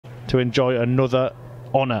to enjoy another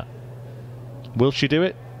honour. Will she do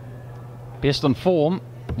it? Based on form,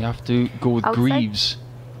 you have to go with Outside. Greaves,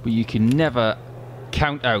 but you can never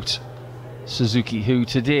count out Suzuki, who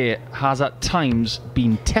today has at times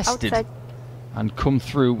been tested Outside. and come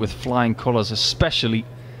through with flying colours, especially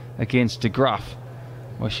against De Graaf,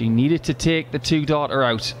 where she needed to take the two-darter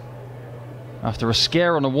out after a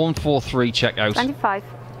scare on a 1-4-3 checkout. 25.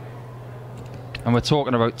 And we're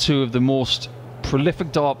talking about two of the most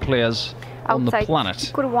prolific dart players on the Outside. planet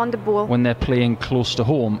She could have won the ball. when they're playing close to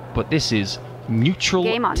home, but this is neutral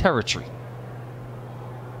Game on. territory.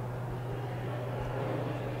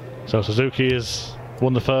 So Suzuki has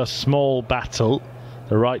won the first small battle.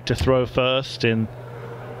 The right to throw first in,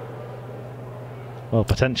 well,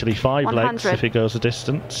 potentially 5 legs 100. if he goes the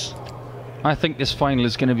distance. I think this final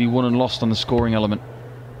is going to be won and lost on the scoring element.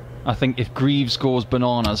 I think if Greaves goes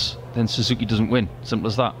bananas, then Suzuki doesn't win. Simple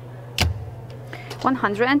as that.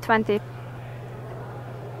 120.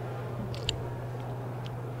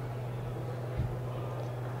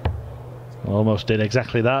 Almost did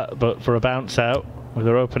exactly that, but for a bounce out with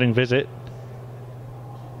her opening visit.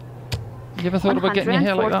 You ever thought about getting your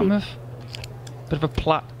hair like that, 140. Miff? Bit of a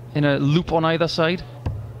plait in a loop on either side?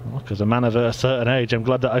 Look, as a man of a certain age, I'm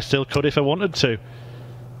glad that I still could if I wanted to.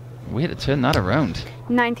 Way to turn that around.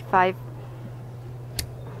 95.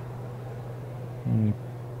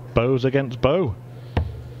 Beau's against Beau.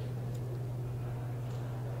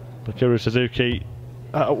 Mikuru Suzuki.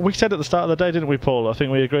 We said at the start of the day, didn't we, Paul? I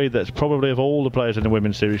think we agreed that probably of all the players in the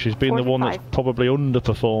women's series, she's been the one that's 45. probably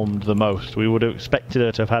underperformed the most. We would have expected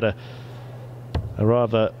her to have had a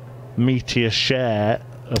rather meatier share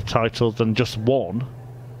of titles than just one.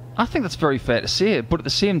 I think that's very fair to say, but at the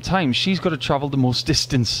same time, she's got to travel the most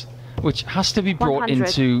distance, which has to be brought 100.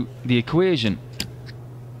 into the equation.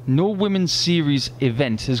 No women's series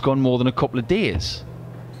event has gone more than a couple of days.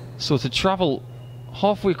 So to travel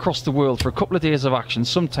halfway across the world for a couple of days of action,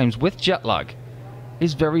 sometimes with jet lag,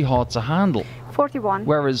 is very hard to handle. 41.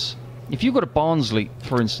 Whereas if you go to Barnsley,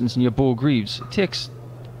 for instance, and you're Beau Greaves, it takes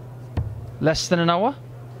less than an hour.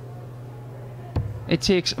 It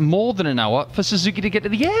takes more than an hour for Suzuki to get to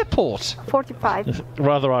the airport. 45.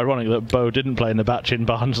 Rather ironic that Beau didn't play in the batch in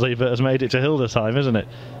Barnsley but has made it to Hildesheim, isn't it?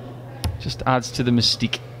 Just adds to the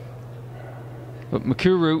mystique. But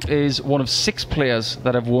Mikuru is one of 6 players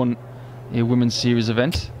that have won a women's series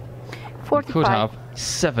event. 45. Could have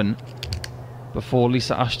 7 before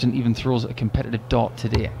Lisa Ashton even throws a competitive dart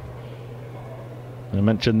today. I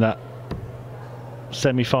mentioned that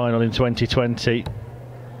semi-final in 2020.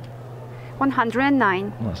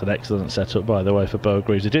 109. That's an excellent setup, by the way, for Beau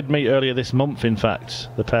Greaves. They did meet earlier this month, in fact,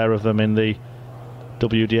 the pair of them in the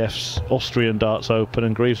WDF's Austrian Darts Open,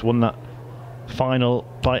 and Greaves won that final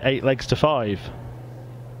by 8 legs to 5.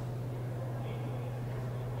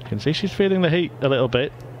 You can see she's feeling the heat a little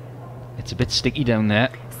bit. It's a bit sticky down there.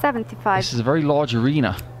 75. This is a very large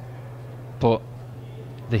arena, but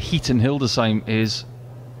the heat in Hildesheim is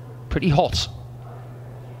pretty hot.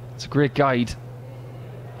 It's a great guide,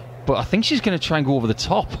 but I think she's going to try and go over the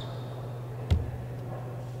top.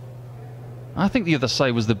 I think the other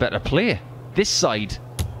side was the better play. This side.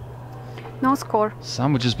 No score.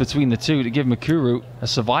 Sandwiches between the two to give Mikuru a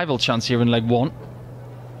survival chance here in leg 1.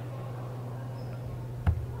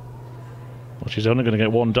 Well, she's only going to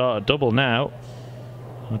get 1 dart at double now.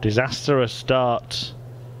 A disastrous start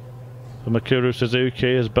for Mikuru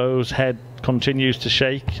Suzuki as Beau's head continues to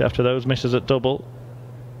shake after those misses at double.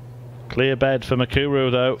 Clear bed for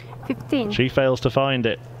Mikuru though. 15. She fails to find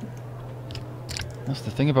it. That's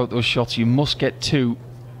the thing about those shots, you must get 2.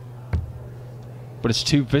 But it's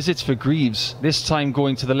 2 visits for Greaves. This time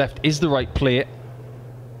going to the left is the right play.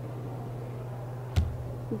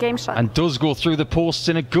 Game shot. And does go through the posts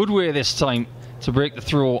in a good way this time to break the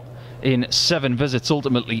throw in 7 visits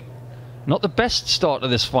ultimately. Not the best start of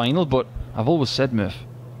this final, but I've always said, Murph,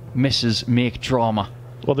 misses make drama.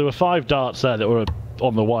 Well, there were 5 darts there that were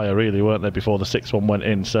on the wire, really, weren't there, before the 6th one went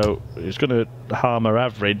in, so it's going to harm her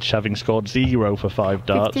average, having scored 0 for 5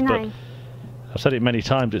 darts. 59. But I've said it many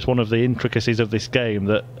times, it's one of the intricacies of this game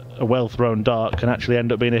that a well-thrown dart can actually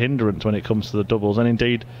end up being a hindrance when it comes to the doubles, and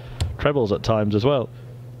indeed trebles at times as well.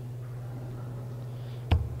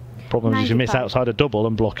 Problem is, if you miss 95. outside a double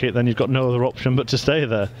and block it, then you've got no other option but to stay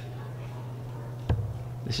there.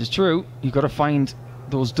 This is true. You've got to find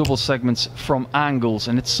those double segments from angles,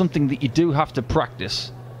 and it's something that you do have to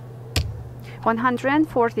practice.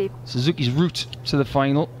 140. Suzuki's route to the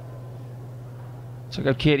final took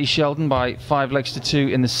out Katie Sheldon by 5 legs to 2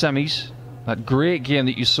 in the semis. That great game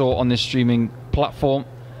that you saw on this streaming platform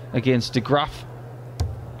against De Graaf.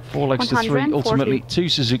 4 legs to 3, 140. ultimately to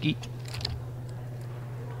Suzuki.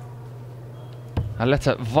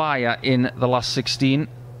 Aletta Vaya in the last 16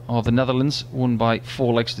 of the Netherlands, won by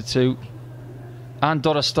 4 legs to 2. And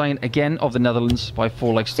Dora Stein again of the Netherlands by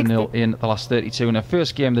 4 legs to 0 in the last 32. In her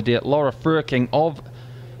first game of the day, Laura Furking of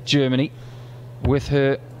Germany with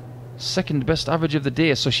her second best average of the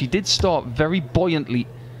day. So she did start very buoyantly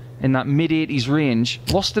in that mid-80s range.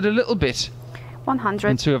 Lost it a little bit 100.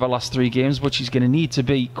 in 2 of her last 3 games, but she's going to need to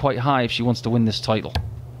be quite high if she wants to win this title.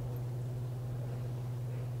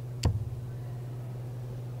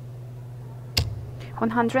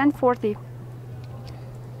 $140.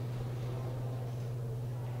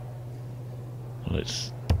 Well,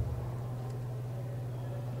 it's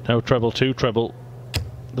no treble, 2 treble.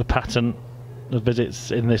 The pattern of visits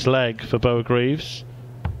in this leg for Beau Greaves.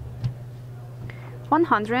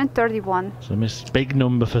 131. So a big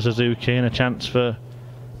number for Suzuki and a chance for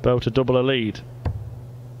Beau to double a lead.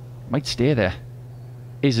 Might stay there.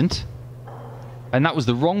 Isn't. And that was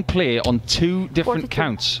the wrong play on 2 different 42.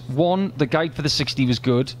 counts. One, the guide for the 60 was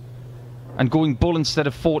good, and going bull instead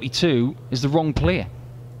of 42 is the wrong play.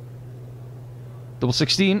 Double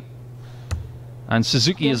 16. And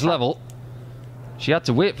Suzuki is level. She had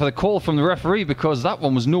to wait for the call from the referee because that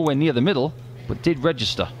one was nowhere near the middle, but did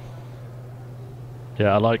register.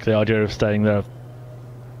 Yeah, I like the idea of staying there. I've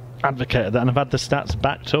advocated that, and I've had the stats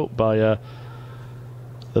backed up by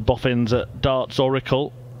the boffins at Darts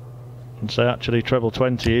Oracle. And so actually treble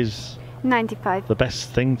 20 is 95. the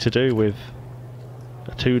best thing to do with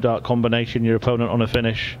a 2 dart combination, your opponent on a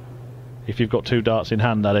finish. If you've got 2 darts in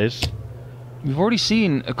hand, that is. We've already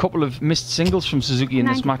seen a couple of missed singles from Suzuki in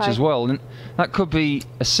this match 95. as well, and that could be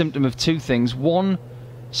a symptom of 2 things. One,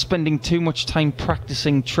 spending too much time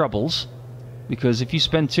practicing trebles, because if you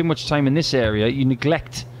spend too much time in this area, you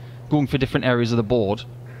neglect going for different areas of the board.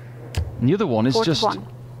 And the other one is 41.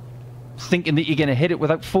 just thinking that you're going to hit it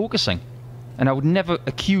without focusing. And I would never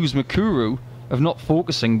accuse Mikuru of not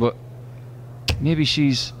focusing, but maybe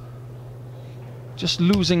she's just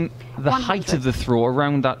losing the 100. height of the throw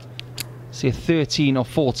around that, say, a 13 or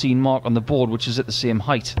 14 mark on the board, which is at the same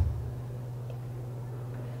height.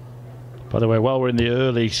 By the way, while we're in the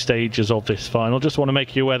early stages of this final, just want to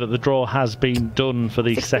make you aware that the draw has been done for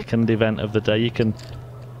the 60. second event of the day. You can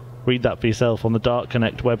read that for yourself on the Dart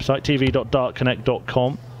Connect website,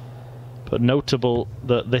 tv.dartconnect.com. But notable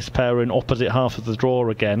that this pair are in opposite half of the draw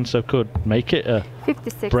again, so could make it a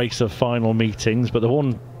 56. brace of final meetings. But the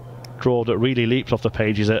one draw that really leaps off the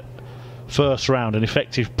page is at first round, an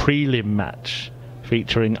effective prelim match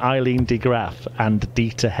featuring Eileen de Graaf and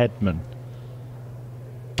Dieter Hedman.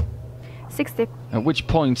 60. At which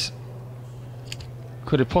point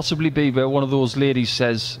could it possibly be where one of those ladies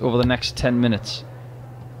says over the next 10 minutes,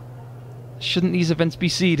 shouldn't these events be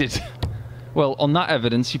seeded? Well, on that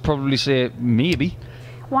evidence, you'd probably say maybe.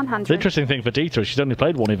 100. The interesting thing for Dieter is she's only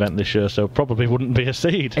played 1 event this year, so probably wouldn't be a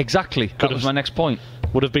seed. Exactly. That was my next point.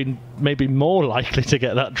 Would have been maybe more likely to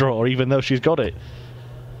get that draw, even though she's got it.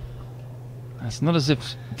 It's not as if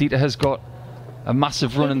Dieter has got a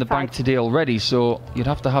massive run in the 85. bank today already, so you'd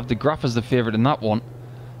have to have de Graaf as the favourite in that one,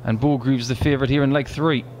 and Beau Greaves the favourite here in leg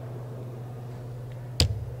 3.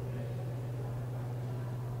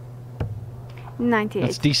 $98.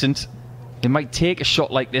 That's decent. It might take a shot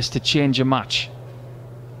like this to change a match.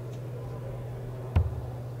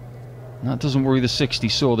 That doesn't worry the 60,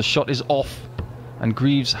 so the shot is off and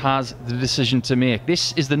Greaves has the decision to make.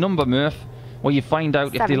 This is the number, Murph, where you find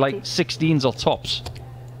out if they 70. like 16s or tops.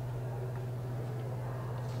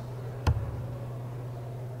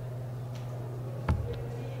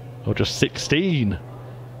 Or just 16.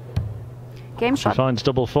 Game She shot. finds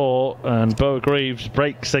double 4 and Beau Greaves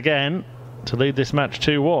breaks again to lead this match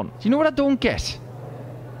 2-1. Do you know what I don't get?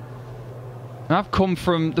 I've come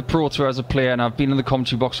from the Pro Tour as a player and I've been in the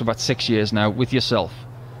commentary box for about 6 years now with yourself.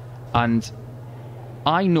 And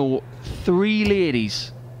I know 3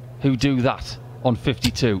 ladies who do that on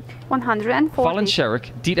 52. 140. Fallon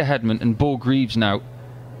Sherrick, Dieter Hedman and Beau Greaves now.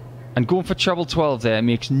 And going for treble 12 there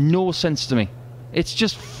makes no sense to me. It's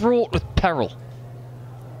just fraught with peril.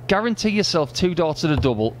 Guarantee yourself 2 darts at a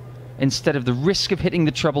double instead of the risk of hitting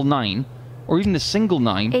the treble 9 or even the single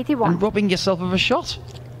 9 81. and robbing yourself of a shot.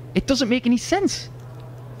 It doesn't make any sense.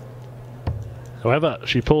 However,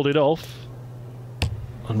 she pulled it off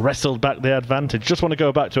and wrestled back the advantage. Just want to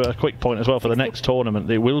go back to a quick point as well for the next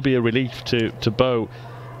tournament. It will be a relief to Beau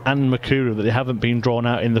and Mikuru that they haven't been drawn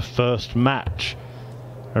out in the first match.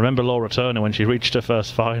 I remember Laura Turner, when she reached her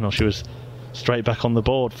first final, she was straight back on the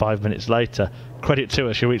board 5 minutes later. Credit to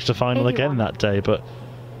her, she reached the final 81. again that day. But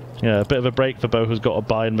yeah, a bit of a break for Beau, who's got a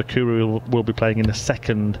bye, and Mikuru will be playing in the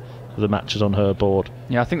second of the matches on her board.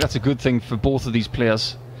 Yeah, I think that's a good thing for both of these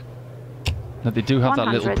players, that they do have that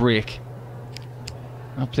little 100. break.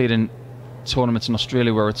 I've played in tournaments in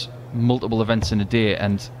Australia where it's multiple events in a day,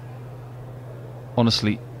 and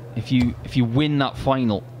honestly, if you win that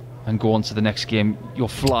final and go on to the next game, you're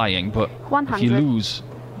flying. But 100. if you lose,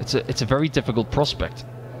 it's a very difficult prospect.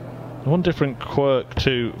 One different quirk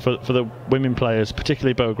too for the women players,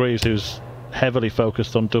 particularly Beau Greaves, who's heavily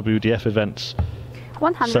focused on WDF events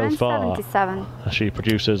so far. 177. She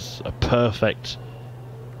produces a perfect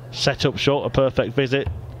setup shot, a perfect visit.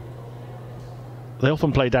 They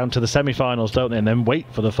often play down to the semi-finals, don't they, and then wait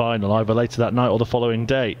for the final either later that night or the following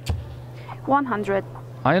day. 100.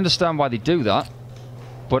 I understand why they do that,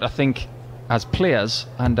 but I think as players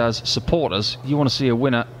and as supporters, you want to see a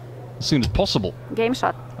winner as soon as possible. Game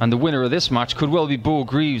shot. And the winner of this match could well be Beau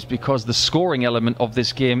Greaves, because the scoring element of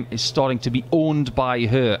this game is starting to be owned by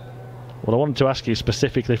her. Well, I wanted to ask you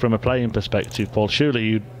specifically from a playing perspective, Paul.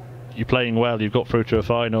 Surely you're playing well, you've got through to a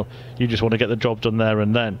final, you just want to get the job done there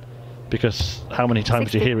and then. Because how many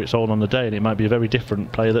times 60. do you hear it's all on the day, and it might be a very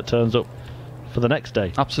different player that turns up for the next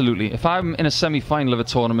day. Absolutely. If I'm in a semi-final of a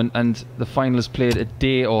tournament and the final is played a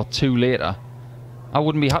day or two later, I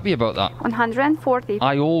wouldn't be happy about that. 140.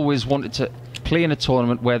 I always wanted to play in a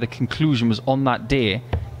tournament where the conclusion was on that day.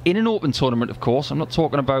 In an open tournament, of course. I'm not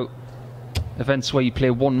talking about events where you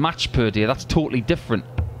play one match per day. That's totally different,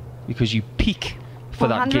 because you peak for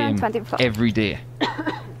that game 125. every day.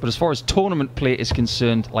 But as far as tournament play is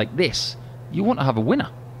concerned, like this, you want to have a winner.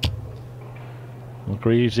 Well,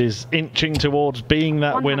 Greaves is inching towards being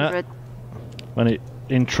that 100. winner, when it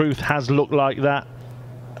in truth has looked like that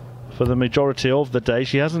for the majority of the day.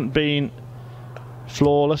 She hasn't been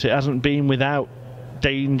flawless, it hasn't been without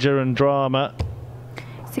danger and drama,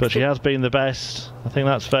 60. but she has been the best. I think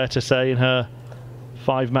that's fair to say in her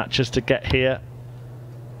 5 matches to get here.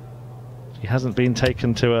 She hasn't been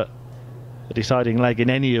taken to a deciding leg in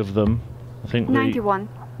any of them. I think 91.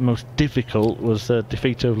 the most difficult was the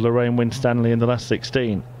defeat of Lorraine Winstanley in the last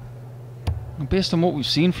 16. Based on what we've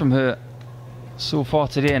seen from her so far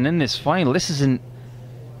today and in this final, this isn't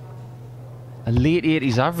a late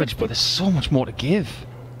 80s average, but there's so much more to give.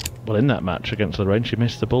 Well, in that match against Lorraine, she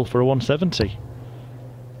missed the ball for a 170.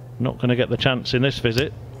 Not going to get the chance in this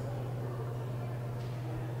visit.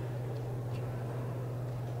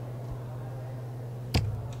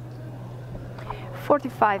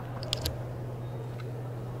 $45.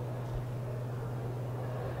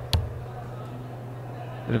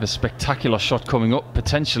 Bit of a spectacular shot coming up,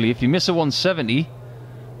 potentially. If you miss a 170,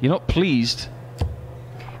 you're not pleased.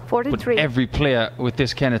 But 43. every player with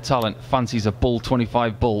this kind of talent fancies a bull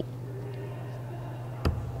 25 bull.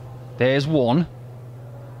 There's one.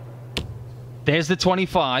 There's the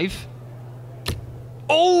 25.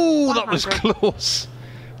 Oh, that was 100. close.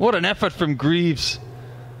 What an effort from Greaves.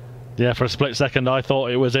 Yeah, for a split second I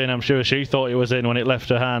thought it was in. I'm sure she thought it was in when it left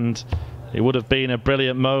her hand. It would have been a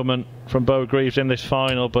brilliant moment from Beau Greaves in this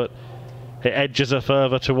final, but it edges her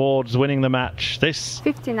further towards winning the match. This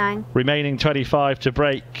 59. remaining 25 to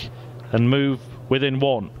break and move within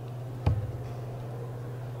 1.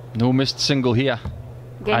 No missed single here.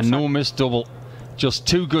 Game And shot. no missed double. Just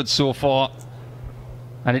too good so far.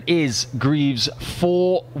 And it is Greaves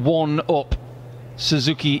 4-1 up.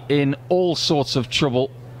 Suzuki in all sorts of trouble.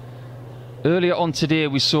 Earlier on today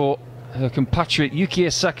we saw her compatriot Yukie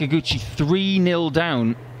Sakaguchi 3-0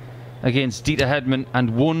 down against Dieter Hedman and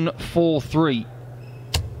 1-4-3.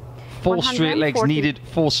 4 straight legs 140. needed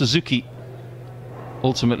for Suzuki.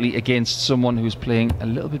 Ultimately against someone who's playing a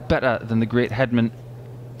little bit better than the great Hedman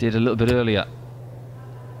did a little bit earlier.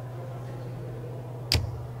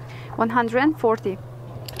 140.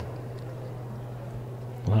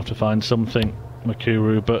 We'll have to find something,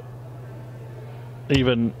 Mikuru, but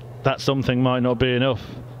even that something might not be enough.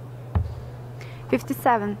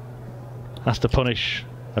 57. Has to punish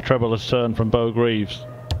a trebleless turn from Beau Greaves.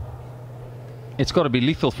 It's got to be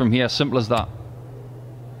lethal from here, simple as that.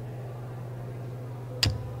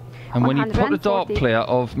 And when you put a dart 140. player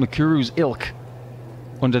of Mikuru's ilk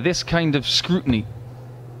under this kind of scrutiny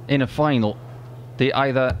in a final, they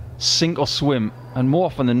either sink or swim, and more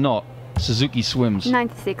often than not, Suzuki swims.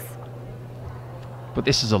 96. But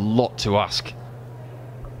this is a lot to ask.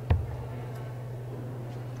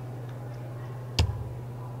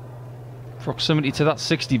 Proximity to that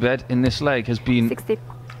 60 bed in this leg has been 60.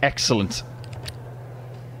 excellent.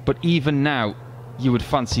 But even now, you would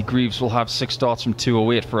fancy Greaves will have 6 darts from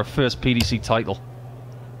 208 for a first PDC title.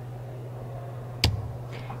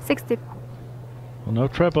 60. Well, no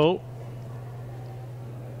treble.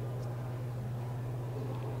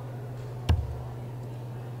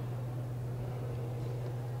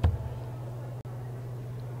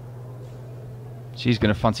 She's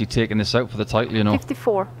going to fancy taking this out for the title, you know.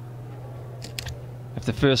 54. If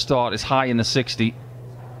the first start is high in the 60,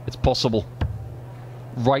 it's possible.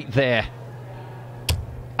 Right there.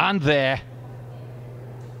 And there.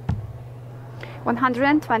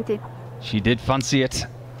 120. She did fancy it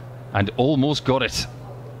and almost got it.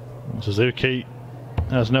 Suzuki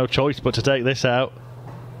has no choice but to take this out.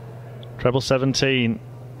 Treble 17.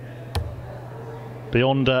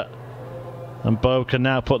 Beyond her. And Beau can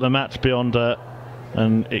now put the match beyond her.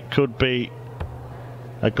 And it could be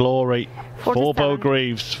a glory 47. for Beau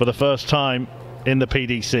Greaves for the first time in the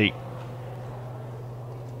PDC.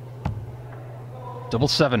 Double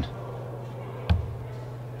 7.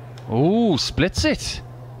 Oh, splits it.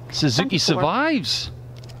 Suzuki 24. survives.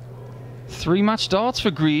 3 match darts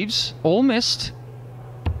for Greaves, all missed.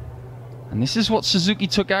 And this is what Suzuki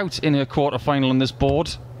took out in her quarterfinal on this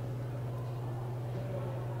board.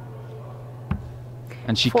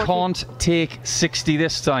 And she 40. can't take 60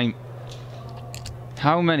 this time.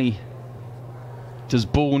 How many does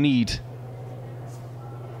Beau need?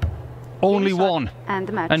 Only Shot one. And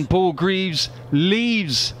the match. And Beau Greaves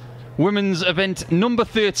leaves women's event number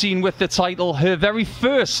 13 with the title, her very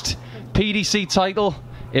first PDC title.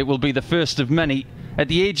 It will be the first of many. At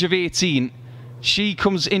the age of 18, she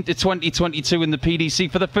comes into 2022 in the PDC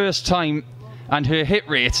for the first time, and her hit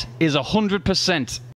rate is 100%.